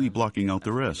completely blocking out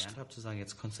the rest.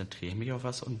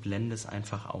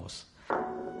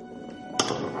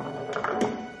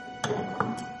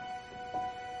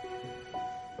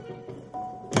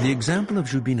 The example of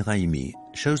Jubin Raimi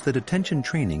shows that attention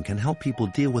training can help people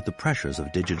deal with the pressures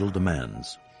of digital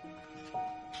demands.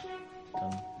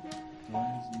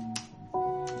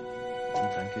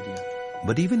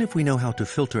 But even if we know how to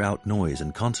filter out noise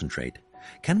and concentrate,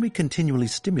 can we continually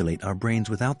stimulate our brains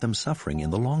without them suffering in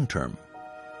the long term?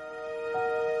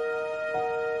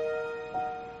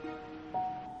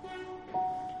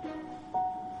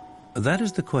 That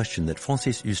is the question that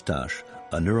Francis Eustache,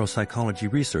 a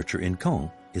neuropsychology researcher in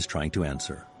Caen, is trying to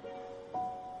answer.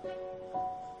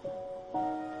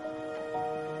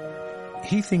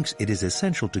 He thinks it is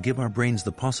essential to give our brains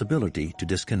the possibility to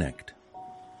disconnect.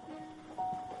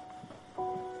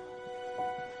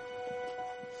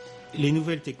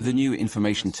 The new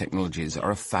information technologies are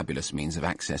a fabulous means of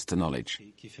access to knowledge.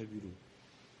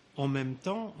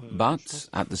 But,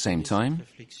 at the same time,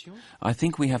 I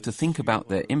think we have to think about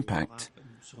their impact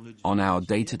on our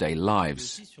day-to-day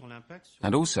lives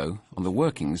and also on the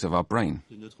workings of our brain.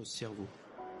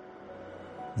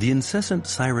 The incessant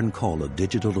siren call of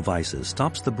digital devices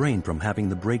stops the brain from having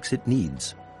the breaks it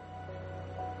needs.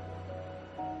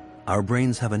 Our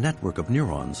brains have a network of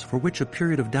neurons for which a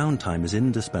period of downtime is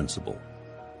indispensable,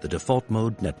 the default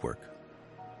mode network.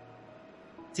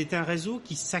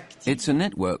 It's a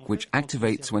network which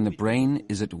activates when the brain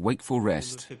is at wakeful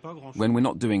rest, when we're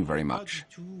not doing very much,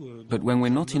 but when we're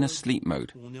not in a sleep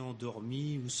mode.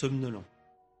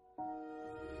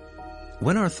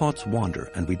 When our thoughts wander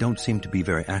and we don't seem to be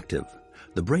very active,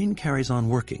 the brain carries on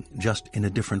working, just in a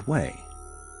different way.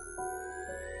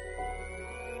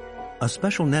 A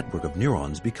special network of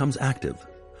neurons becomes active,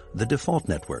 the default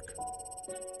network.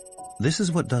 This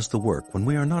is what does the work when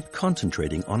we are not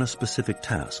concentrating on a specific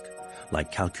task,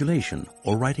 like calculation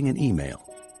or writing an email.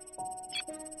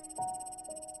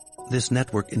 This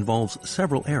network involves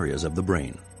several areas of the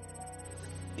brain.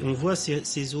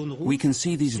 We can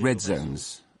see these red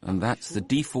zones, and that's the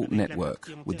default network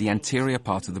with the anterior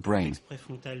part of the brain,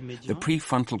 the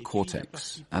prefrontal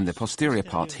cortex, and the posterior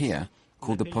part here,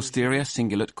 called the posterior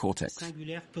cingulate cortex.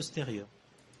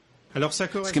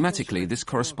 Schematically, this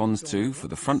corresponds to, for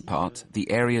the front part, the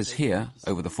areas here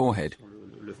over the forehead,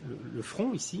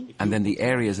 and then the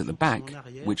areas at the back,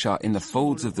 which are in the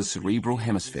folds of the cerebral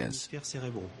hemispheres.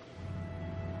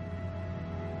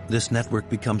 This network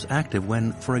becomes active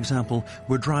when, for example,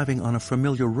 we're driving on a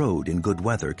familiar road in good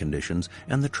weather conditions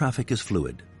and the traffic is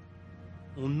fluid.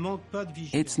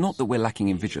 It's not that we're lacking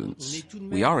in vigilance.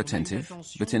 We are attentive,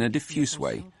 but in a diffuse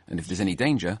way, and if there's any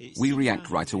danger, we react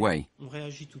right away.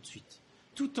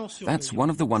 That's one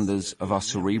of the wonders of our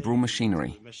cerebral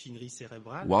machinery.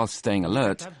 While staying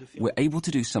alert, we're able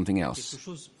to do something else.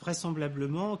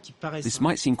 This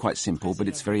might seem quite simple, but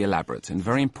it's very elaborate and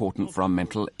very important for our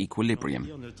mental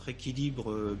equilibrium.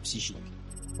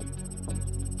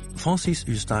 Francis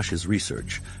Eustache's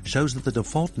research shows that the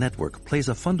default network plays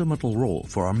a fundamental role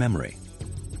for our memory.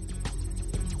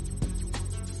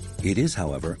 It is,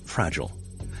 however, fragile,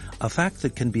 a fact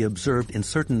that can be observed in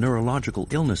certain neurological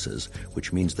illnesses,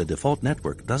 which means the default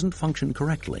network doesn't function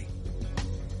correctly.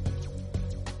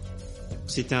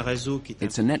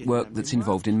 It's a network that's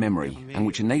involved in memory and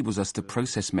which enables us to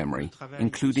process memory,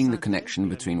 including the connection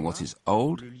between what is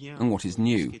old and what is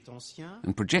new,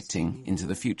 and projecting into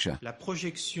the future.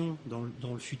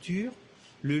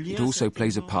 It also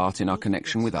plays a part in our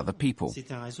connection with other people.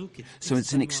 So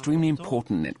it's an extremely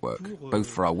important network, both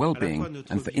for our well-being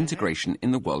and for integration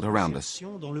in the world around us.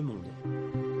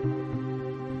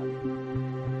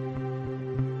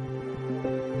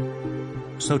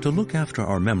 So to look after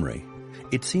our memory,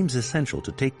 it seems essential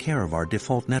to take care of our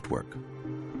default network.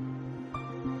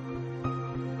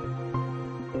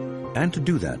 And to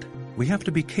do that, we have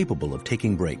to be capable of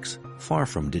taking breaks, far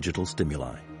from digital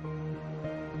stimuli.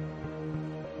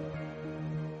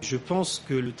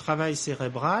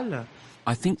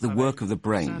 I think the work of the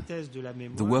brain,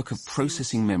 the work of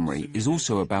processing memory, is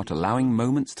also about allowing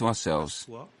moments to ourselves,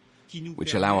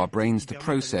 which allow our brains to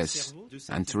process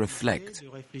and to reflect,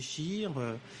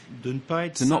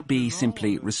 to not be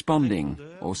simply responding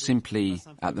or simply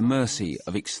at the mercy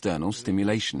of external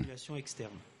stimulation.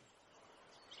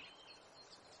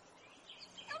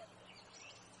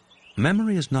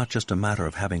 Memory is not just a matter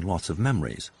of having lots of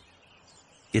memories.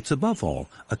 It's above all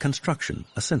a construction,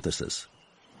 a synthesis.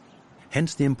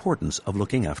 Hence the importance of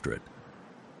looking after it.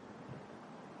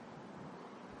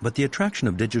 But the attraction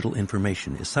of digital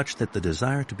information is such that the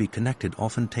desire to be connected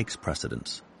often takes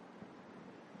precedence.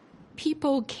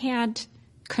 People can't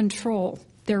control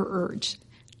their urge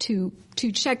to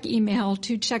check email,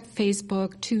 to check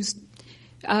Facebook, to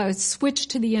switch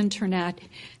to the internet.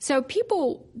 So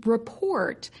people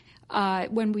report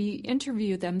when we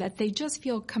interview them that they just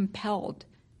feel compelled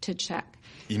to check.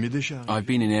 I've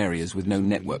been in areas with no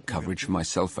network coverage for my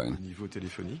cell phone,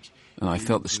 and I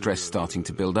felt the stress starting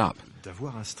to build up,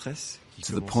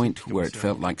 to the point where it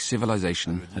felt like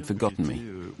civilization had forgotten me.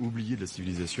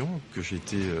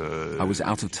 I was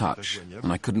out of touch,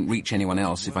 and I couldn't reach anyone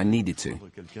else if I needed to.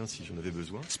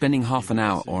 Spending half an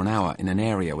hour or an hour in an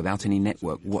area without any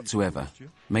network whatsoever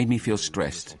made me feel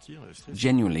stressed,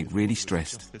 genuinely really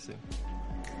stressed.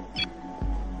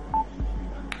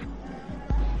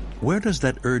 Where does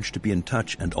that urge to be in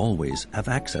touch and always have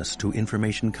access to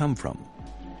information come from?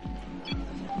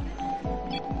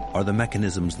 Are the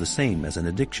mechanisms the same as an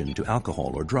addiction to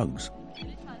alcohol or drugs?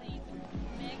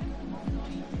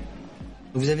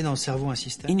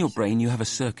 In your brain, you have a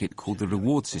circuit called the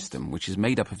reward system, which is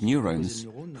made up of neurons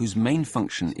whose main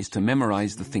function is to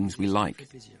memorize the things we like.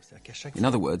 In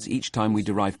other words, each time we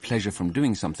derive pleasure from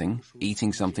doing something,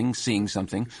 eating something, seeing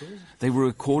something, they will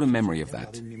record a memory of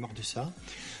that.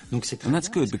 And that's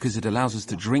good because it allows us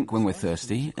to drink when we're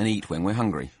thirsty and eat when we're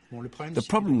hungry. The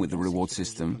problem with the reward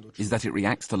system is that it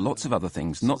reacts to lots of other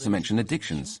things, not to mention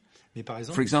addictions.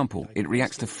 For example, it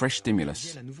reacts to fresh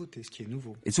stimulus.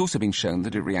 It's also been shown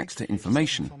that it reacts to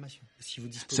information.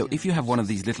 So if you have one of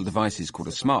these little devices called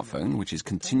a smartphone, which is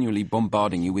continually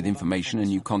bombarding you with information and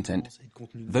new content,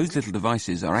 those little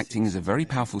devices are acting as a very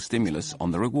powerful stimulus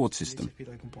on the reward system.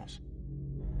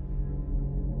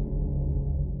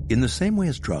 In the same way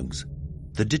as drugs,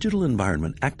 the digital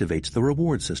environment activates the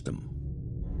reward system.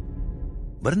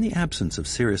 But in the absence of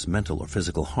serious mental or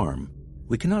physical harm,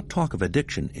 we cannot talk of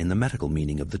addiction in the medical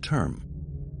meaning of the term.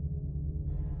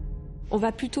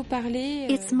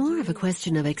 It's more of a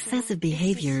question of excessive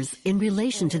behaviors in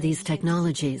relation to these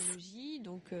technologies.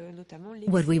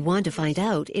 What we want to find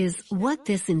out is what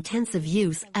this intensive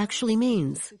use actually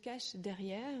means.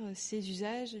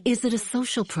 Is it a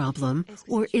social problem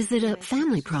or is it a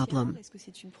family problem?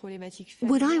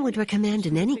 What I would recommend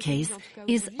in any case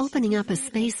is opening up a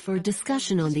space for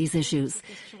discussion on these issues,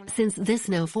 since this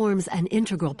now forms an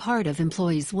integral part of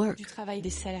employees' work.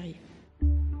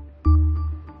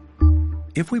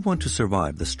 If we want to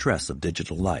survive the stress of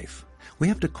digital life, we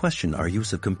have to question our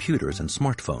use of computers and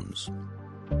smartphones.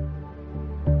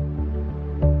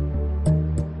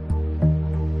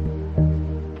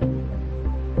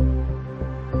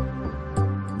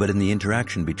 But in the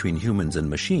interaction between humans and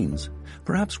machines,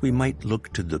 perhaps we might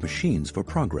look to the machines for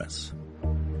progress.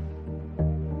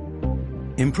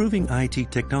 Improving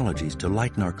IT technologies to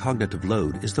lighten our cognitive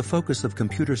load is the focus of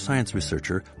computer science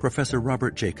researcher Professor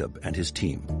Robert Jacob and his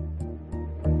team.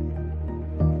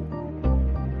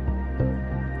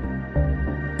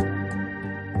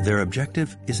 Their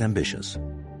objective is ambitious: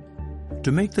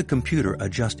 to make the computer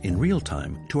adjust in real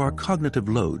time to our cognitive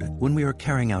load when we are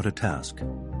carrying out a task.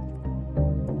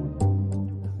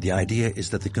 The idea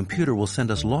is that the computer will send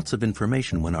us lots of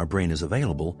information when our brain is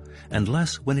available and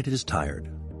less when it is tired.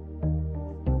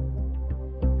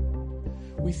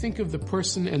 We think of the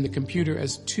person and the computer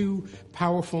as two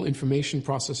powerful information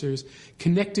processors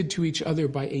connected to each other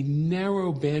by a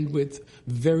narrow bandwidth,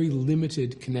 very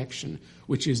limited connection,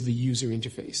 which is the user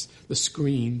interface, the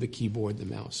screen, the keyboard, the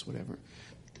mouse, whatever.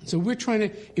 So we're trying to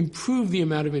improve the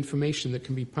amount of information that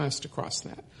can be passed across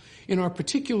that. In our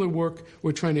particular work,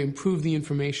 we're trying to improve the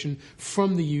information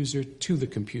from the user to the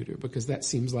computer, because that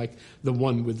seems like the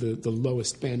one with the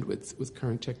lowest bandwidth with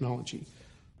current technology.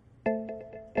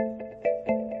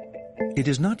 It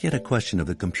is not yet a question of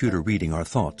the computer reading our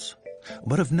thoughts,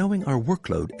 but of knowing our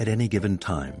workload at any given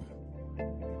time.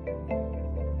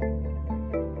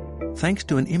 Thanks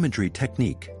to an imagery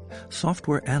technique,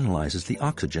 software analyzes the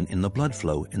oxygen in the blood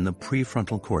flow in the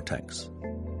prefrontal cortex.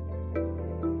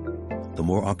 The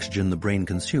more oxygen the brain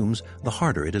consumes, the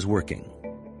harder it is working.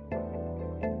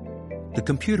 The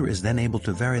computer is then able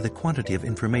to vary the quantity of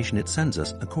information it sends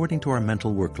us according to our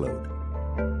mental workload.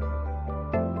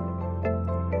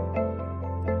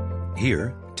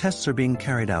 Here, tests are being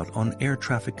carried out on air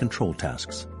traffic control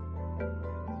tasks.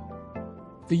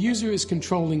 The user is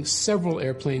controlling several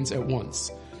airplanes at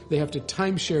once. They have to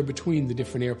timeshare between the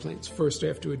different airplanes. First, I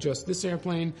have to adjust this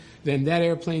airplane, then that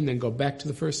airplane, then go back to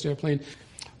the first airplane.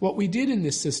 What we did in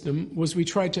this system was we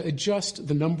tried to adjust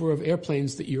the number of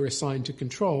airplanes that you're assigned to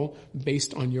control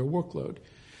based on your workload.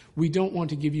 We don't want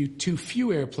to give you too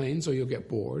few airplanes or you'll get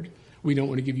bored. We don't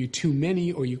want to give you too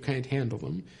many or you can't handle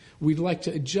them. We'd like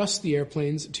to adjust the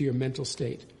airplanes to your mental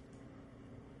state.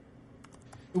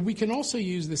 We can also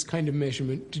use this kind of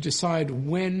measurement to decide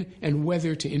when and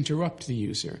whether to interrupt the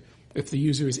user. If the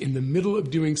user is in the middle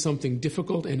of doing something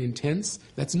difficult and intense,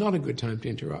 that's not a good time to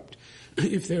interrupt.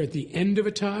 If they're at the end of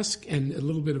a task and a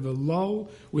little bit of a lull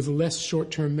with less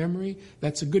short-term memory,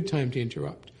 that's a good time to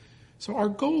interrupt. So our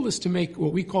goal is to make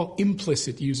what we call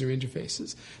implicit user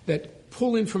interfaces that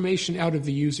pull information out of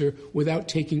the user without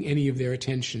taking any of their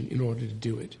attention in order to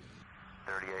do it.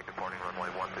 38 departing runway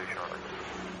 12 shortly.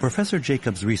 Professor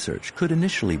Jacobs' research could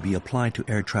initially be applied to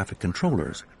air traffic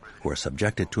controllers, who are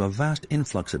subjected to a vast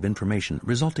influx of information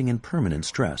resulting in permanent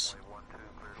stress.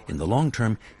 In the long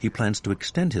term, he plans to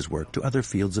extend his work to other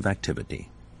fields of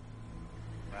activity.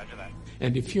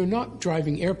 And if you're not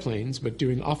driving airplanes but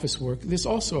doing office work, this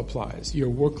also applies. Your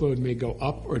workload may go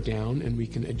up or down, and we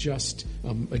can adjust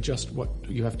what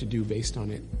you have to do based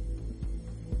on it.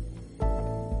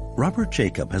 Robert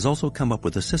Jacob has also come up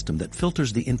with a system that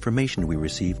filters the information we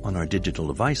receive on our digital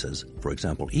devices, for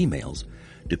example emails,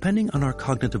 depending on our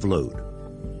cognitive load.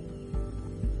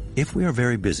 If we are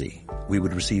very busy, we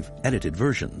would receive edited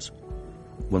versions.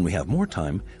 When we have more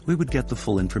time, we would get the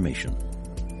full information.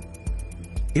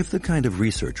 If the kind of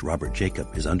research Robert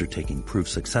Jacob is undertaking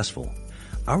proves successful,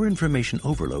 our information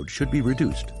overload should be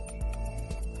reduced.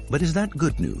 But is that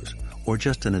good news, or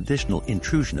just an additional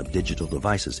intrusion of digital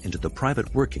devices into the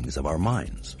private workings of our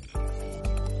minds?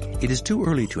 It is too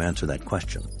early to answer that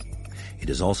question. It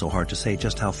is also hard to say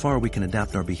just how far we can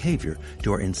adapt our behavior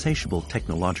to our insatiable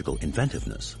technological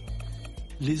inventiveness.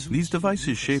 These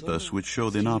devices shape us, which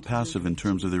show they're not passive in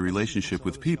terms of their relationship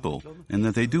with people, and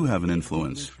that they do have an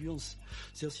influence.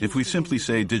 If we simply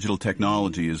say digital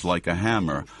technology is like a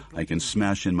hammer, I can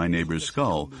smash in my neighbor's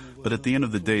skull, but at the end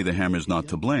of the day the hammer is not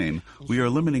to blame, we are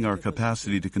limiting our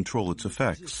capacity to control its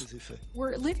effects.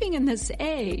 We're living in this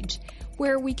age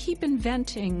where we keep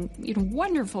inventing,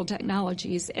 wonderful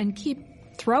technologies and keep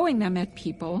throwing them at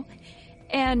people,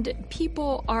 and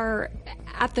people are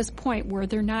at this point where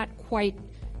they're not quite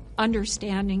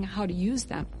understanding how to use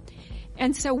them.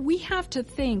 And so we have to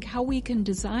think how we can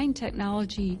design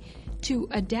technology to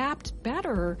adapt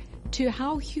better to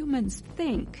how humans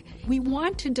think. We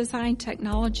want to design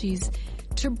technologies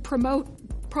to promote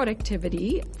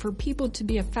productivity, for people to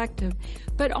be effective,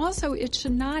 but also it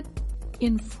should not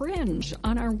infringe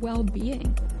on our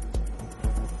well-being.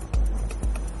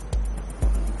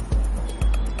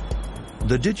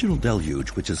 The digital deluge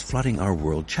which is flooding our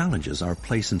world challenges our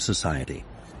place in society.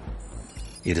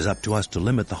 It is up to us to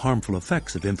limit the harmful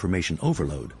effects of information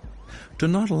overload, to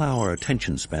not allow our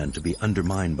attention span to be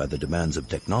undermined by the demands of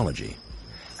technology,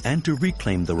 and to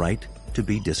reclaim the right to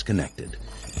be disconnected.